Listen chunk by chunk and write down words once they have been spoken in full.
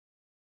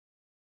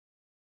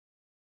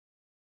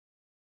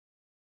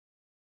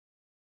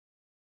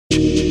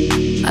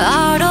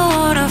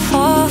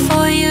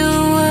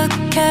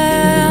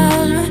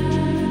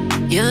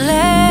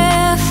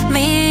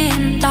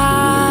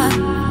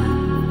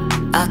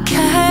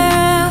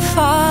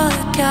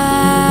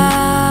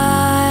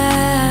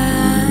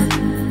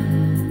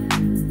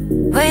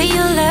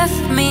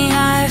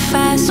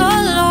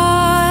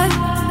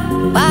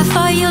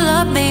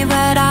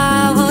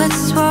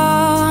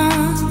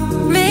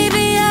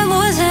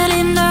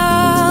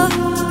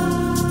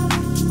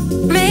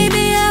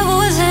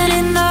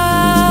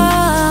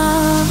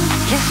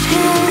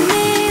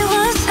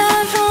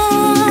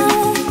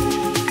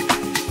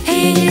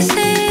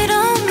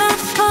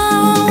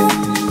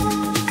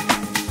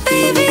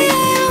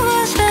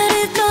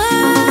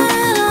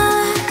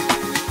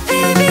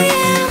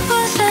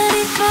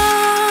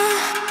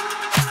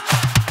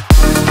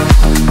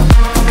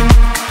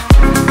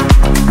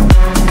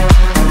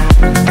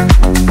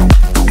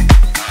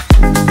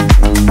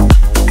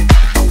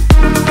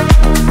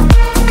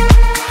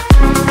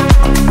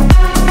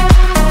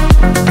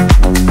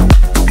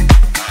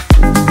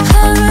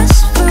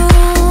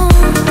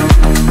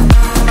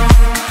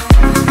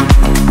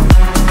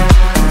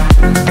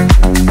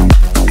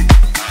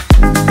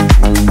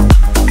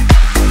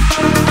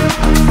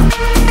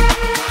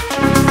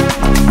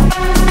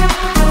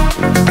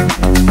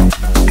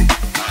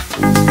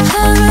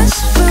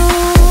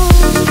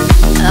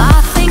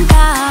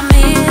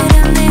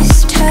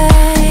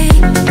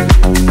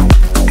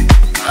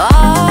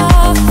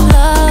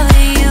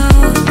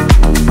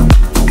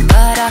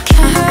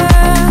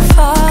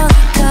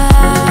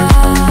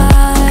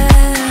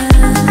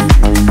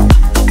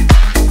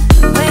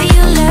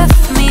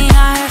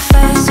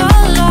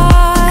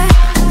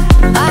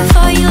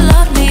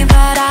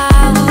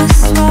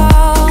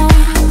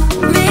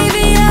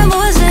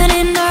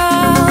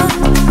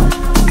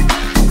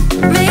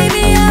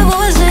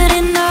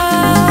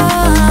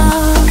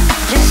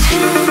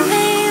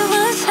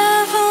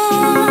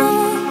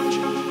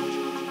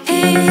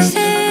Is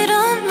it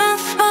on my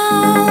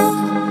phone?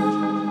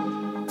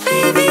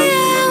 Baby,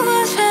 I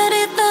was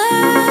ready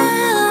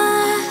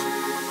done.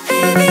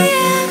 Baby,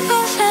 I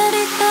was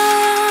ready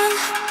done.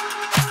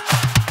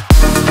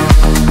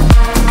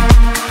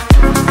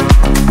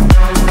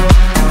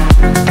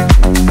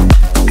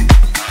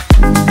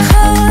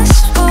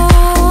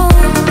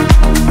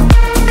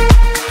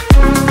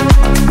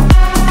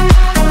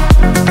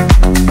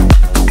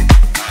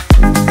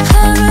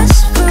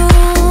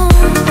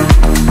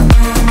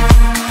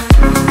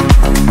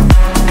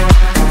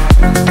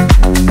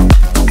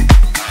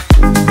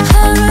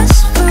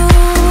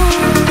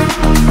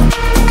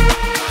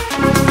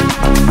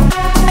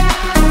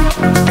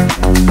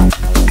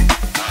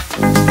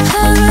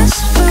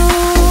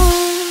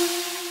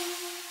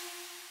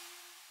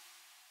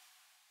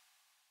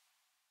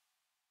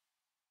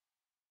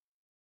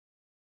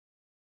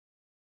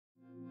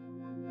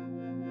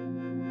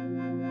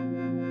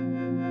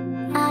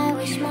 I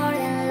wish more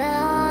than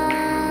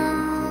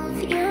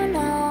love, you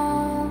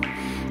know.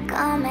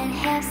 Come and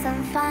have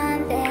some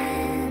fun,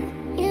 then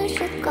you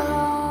should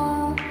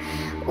go.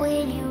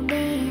 Will you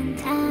be in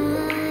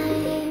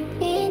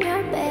time, in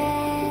your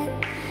bed,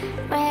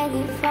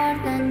 ready for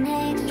the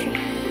next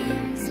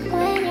dreams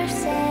when you're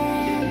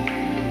sad?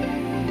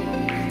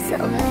 So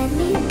let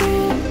me be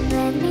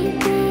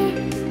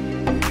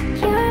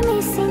your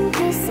missing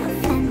piece of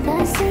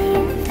fantasy,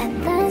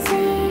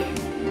 fantasy.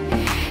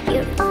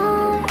 You're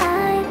all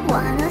I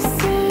wanna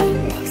see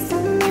next to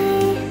me.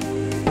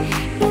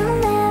 You'll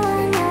never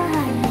know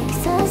how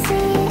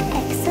ecstasy,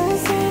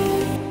 ecstasy.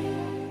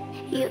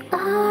 You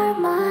are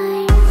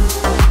mine.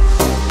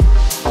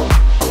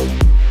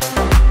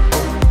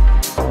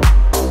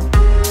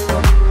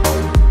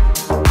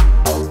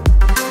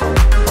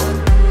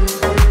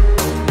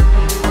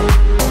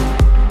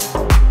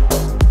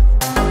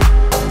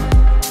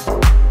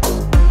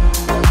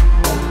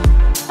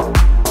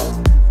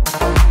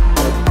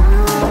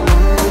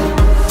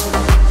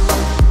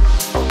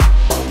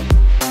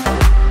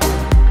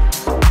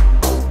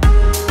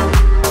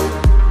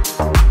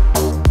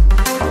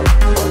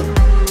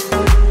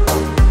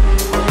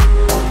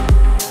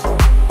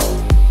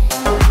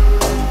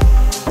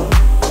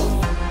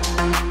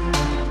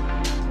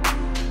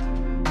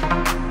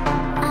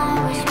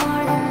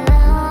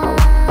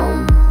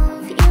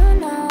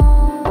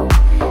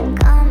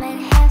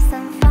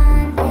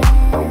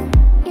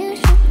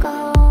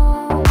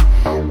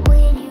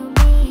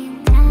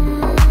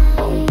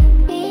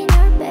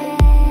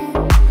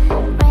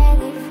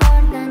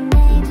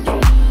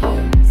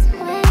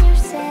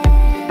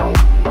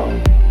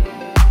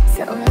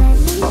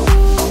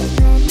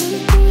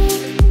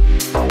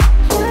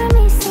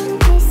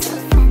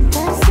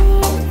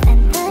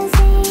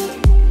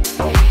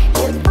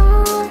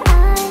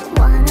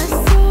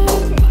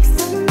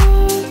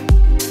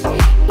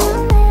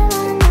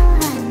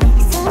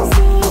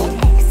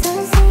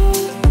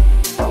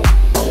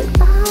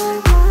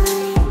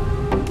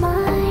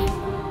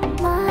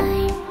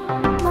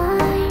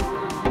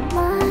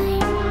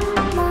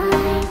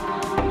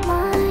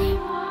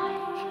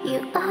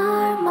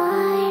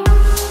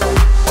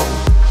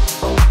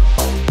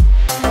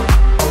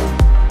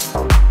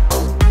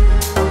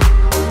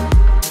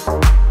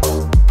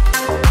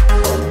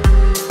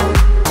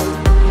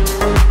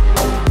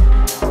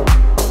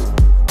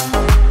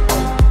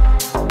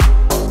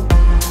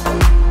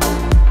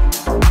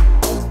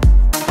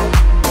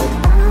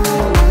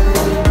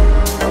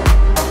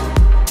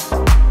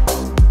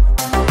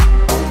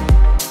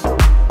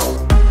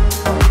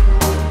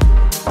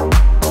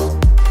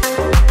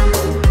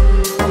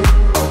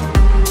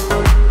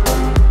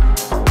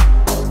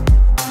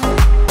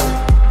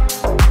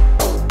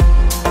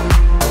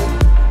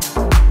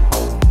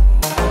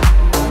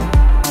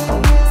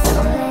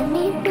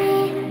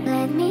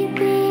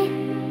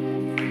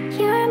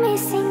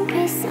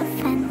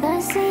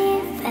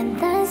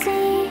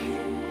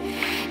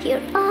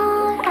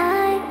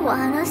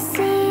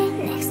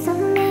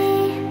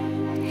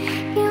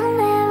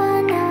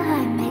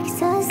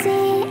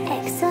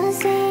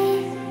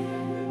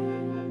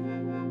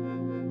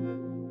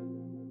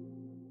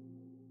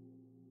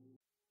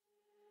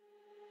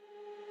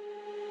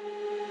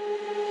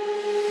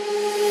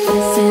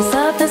 Kisses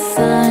of the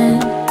sun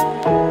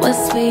was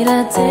sweet,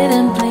 I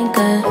didn't blink, I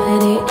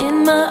had it in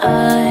my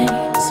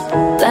eyes.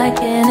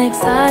 Like an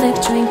exotic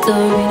drink, the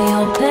radio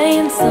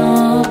playing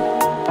song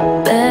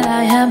that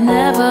I have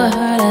never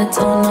heard. I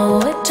don't know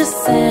what to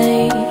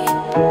say,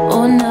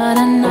 or not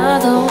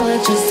another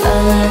word, just la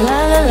la la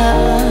la la.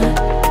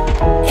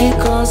 It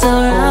goes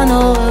around the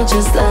world,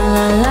 just la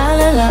la la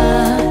la la.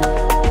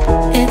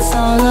 It's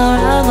all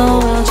around the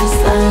world, just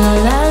la la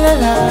la la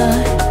la.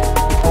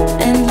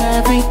 And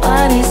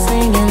everybody's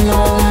singing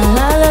la la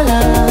la la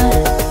la.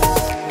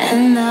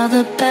 And now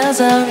the bells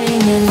are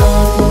ringing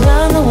all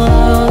around the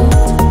world.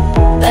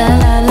 La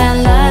la la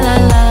la la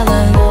la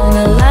la la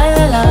la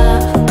la la.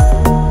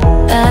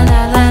 La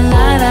la la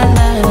la la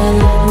la la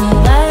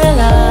la la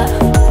la.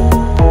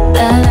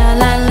 La la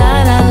la la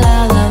la la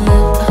la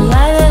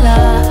la la la.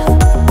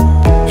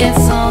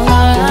 It's all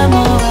around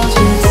the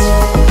world.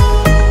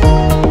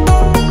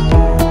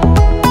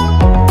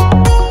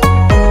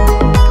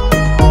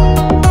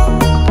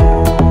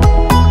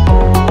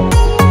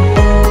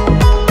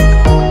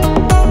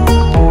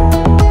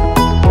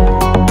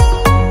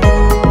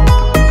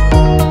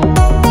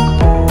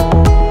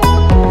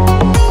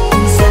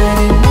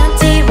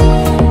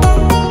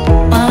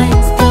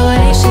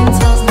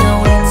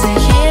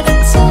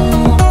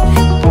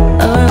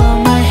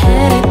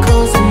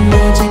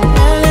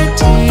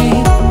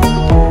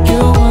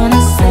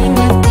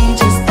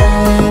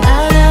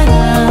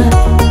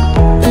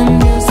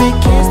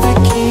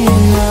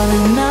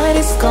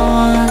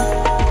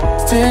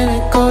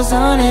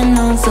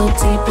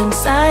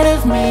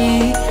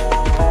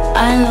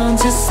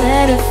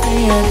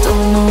 I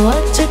don't know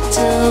what to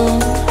do.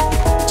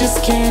 Just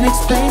can't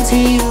explain to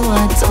you,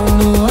 I don't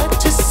know what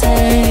to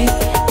say.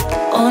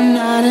 Or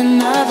not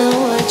another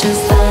word,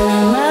 just la la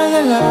la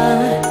la la.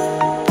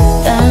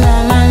 La la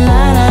la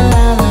la la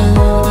la la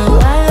la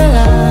la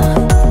la.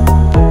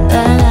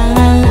 La la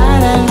la la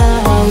la la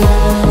la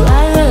la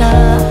la la.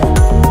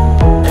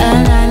 La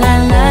la la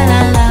la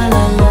la la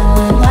la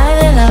la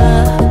la la.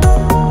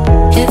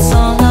 It's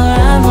all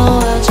around the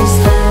world, just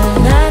la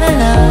la la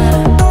la.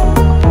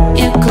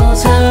 You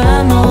close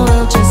around the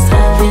world, just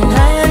la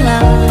la la la.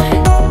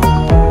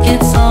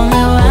 It's all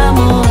around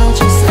the world,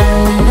 just la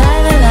la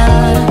la la.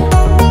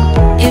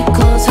 You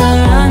close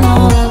around the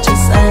world,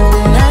 just la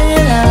la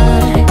la la.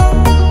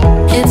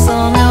 It's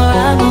all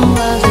around the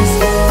world, just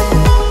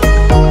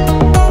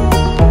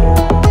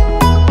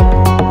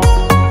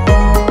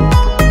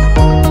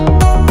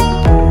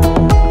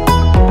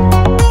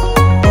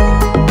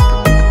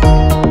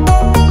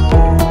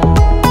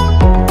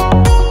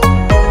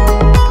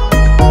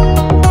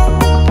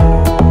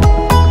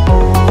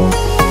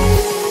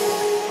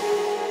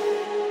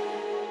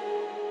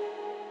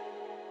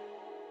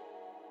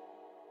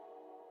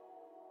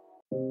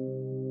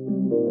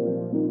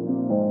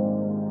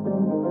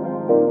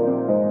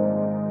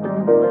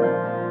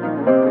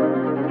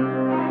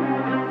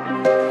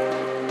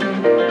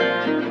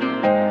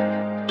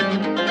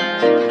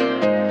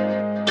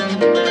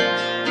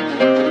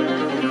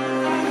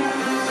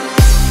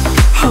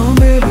oh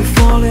baby,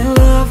 fall in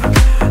love.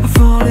 I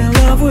fall in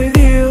love with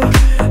you.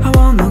 I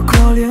wanna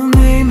call your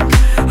name.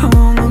 I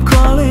wanna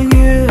call in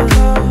you.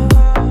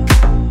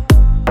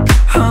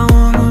 I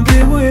wanna be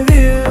with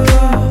you.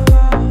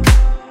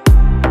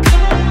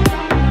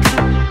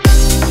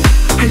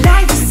 I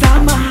like the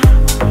summer,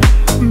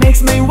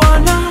 makes me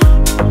wanna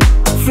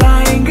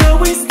fly and go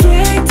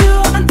straight to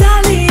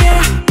Antalya.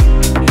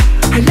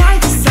 I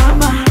like the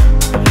summer,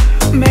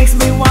 makes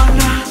me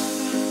wanna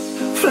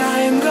fly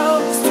and go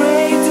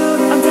straight to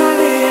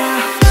Antalya.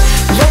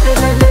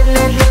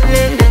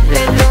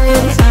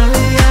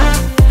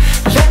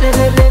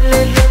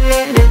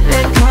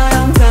 My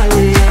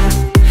Antalya.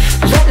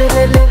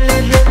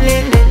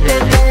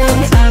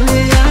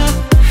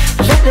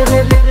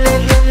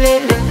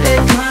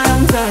 My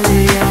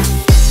Antalya.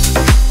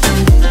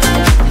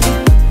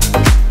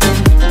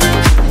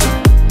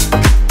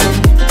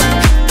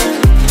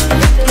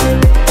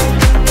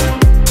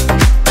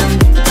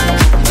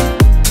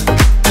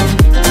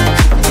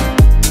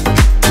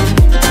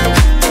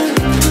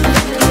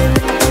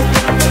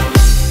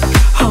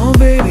 Oh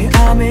baby,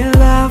 I'm in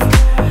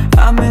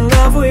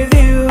love with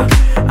you.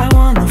 I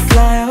wanna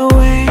fly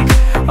away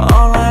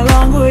all night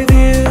long with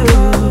you.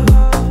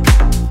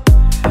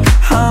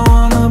 I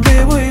wanna be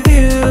with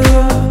you.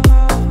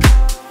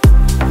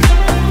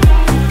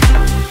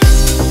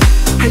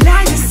 I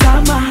like the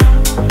summer,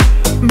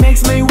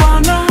 makes me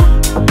wanna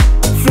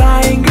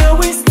fly and go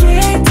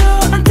straight to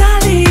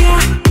Antalya.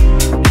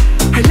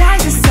 I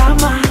like the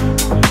summer,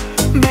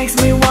 makes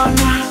me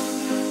wanna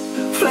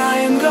fly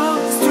and go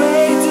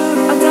straight to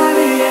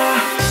Antalya.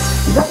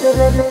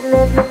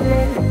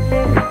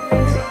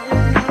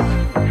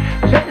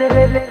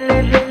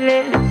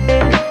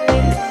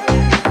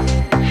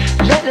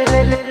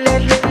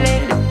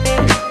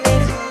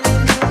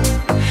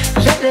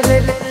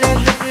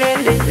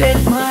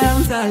 My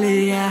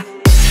Antalya.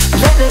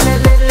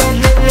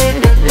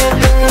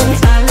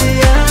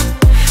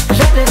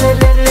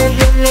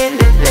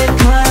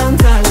 My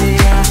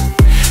Antalya.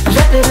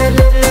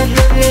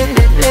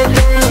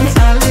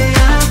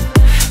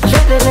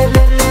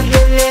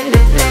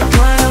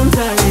 My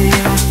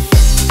Antalya.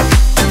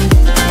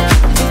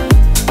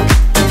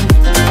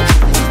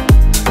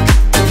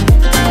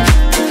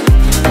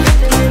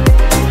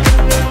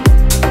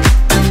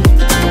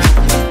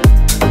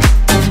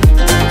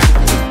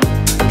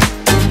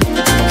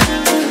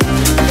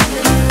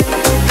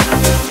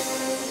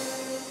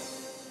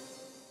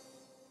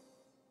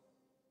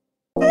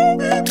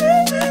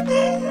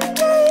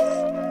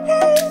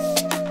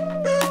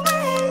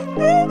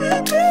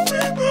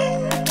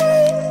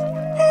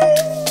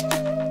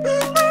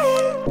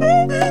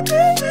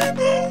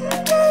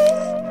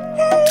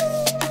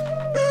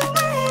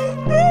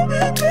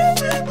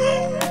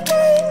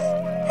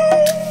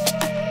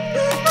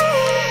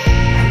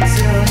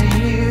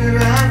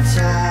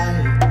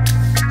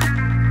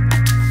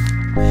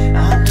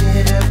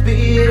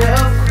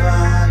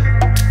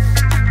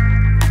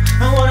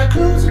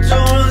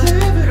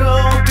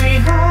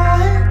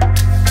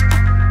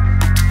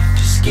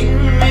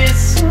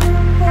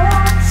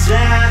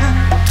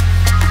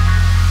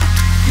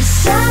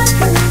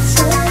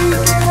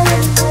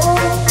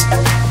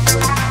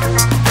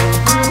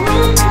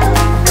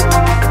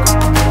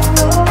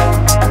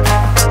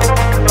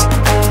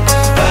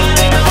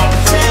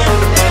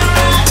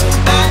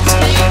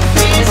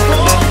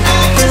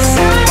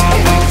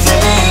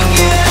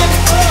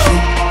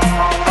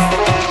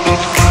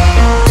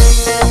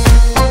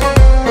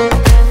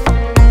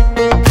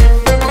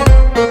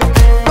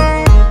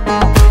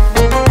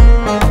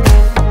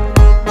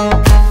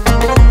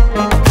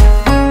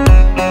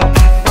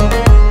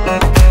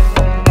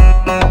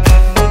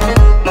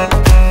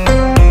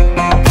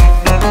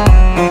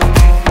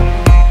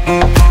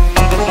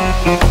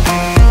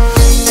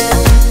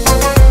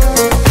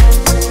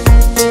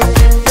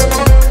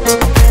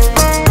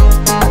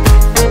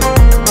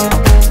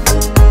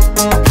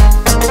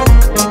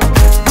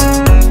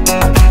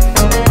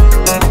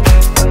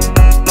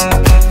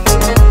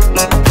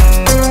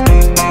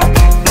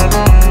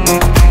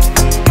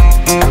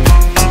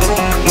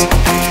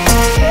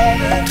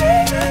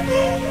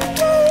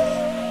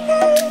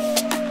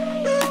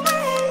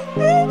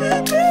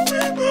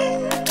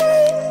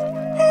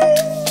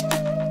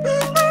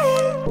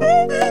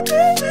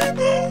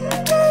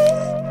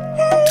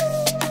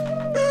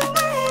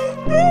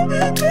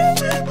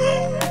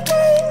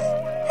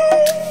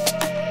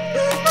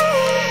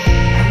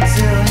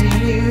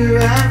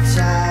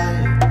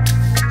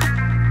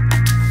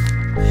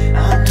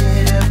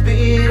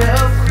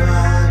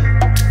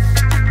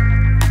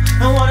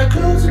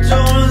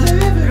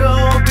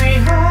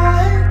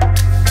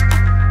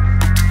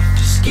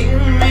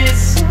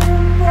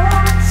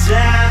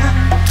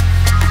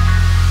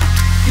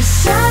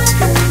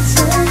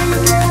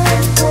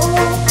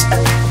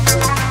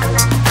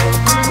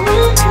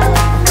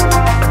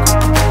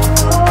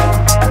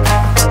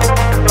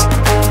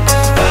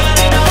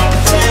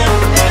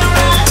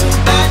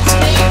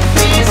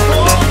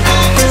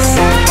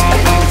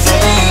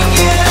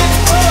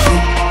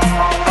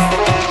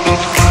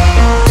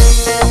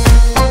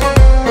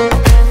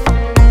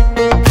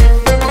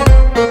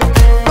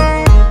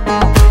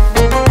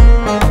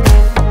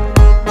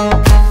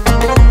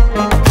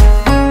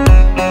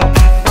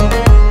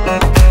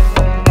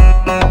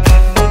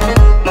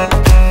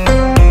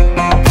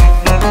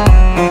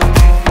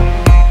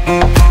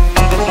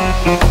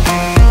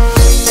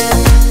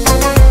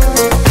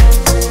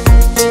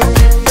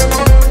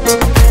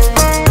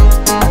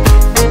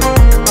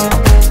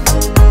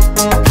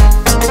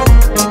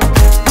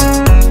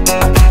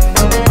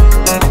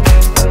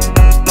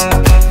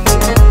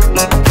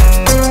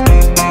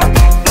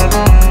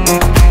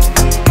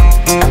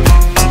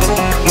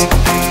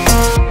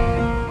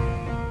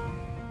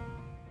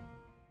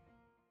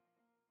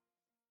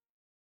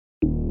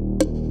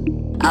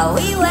 Are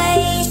we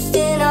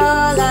wasting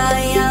all our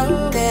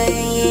younger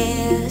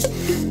years,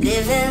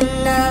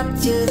 living up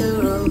to the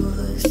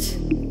rules?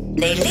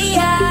 Lately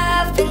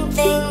I've been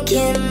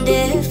thinking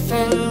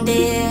different,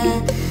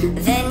 dear.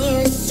 Then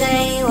you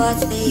say,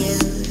 what's the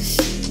use?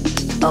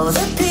 Oh,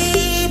 the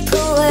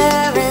people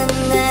wearing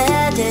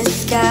their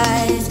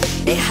disguise,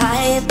 they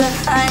hide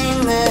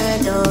behind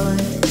the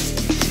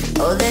doors.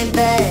 Oh, they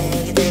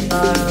beg, they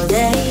borrow,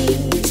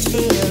 they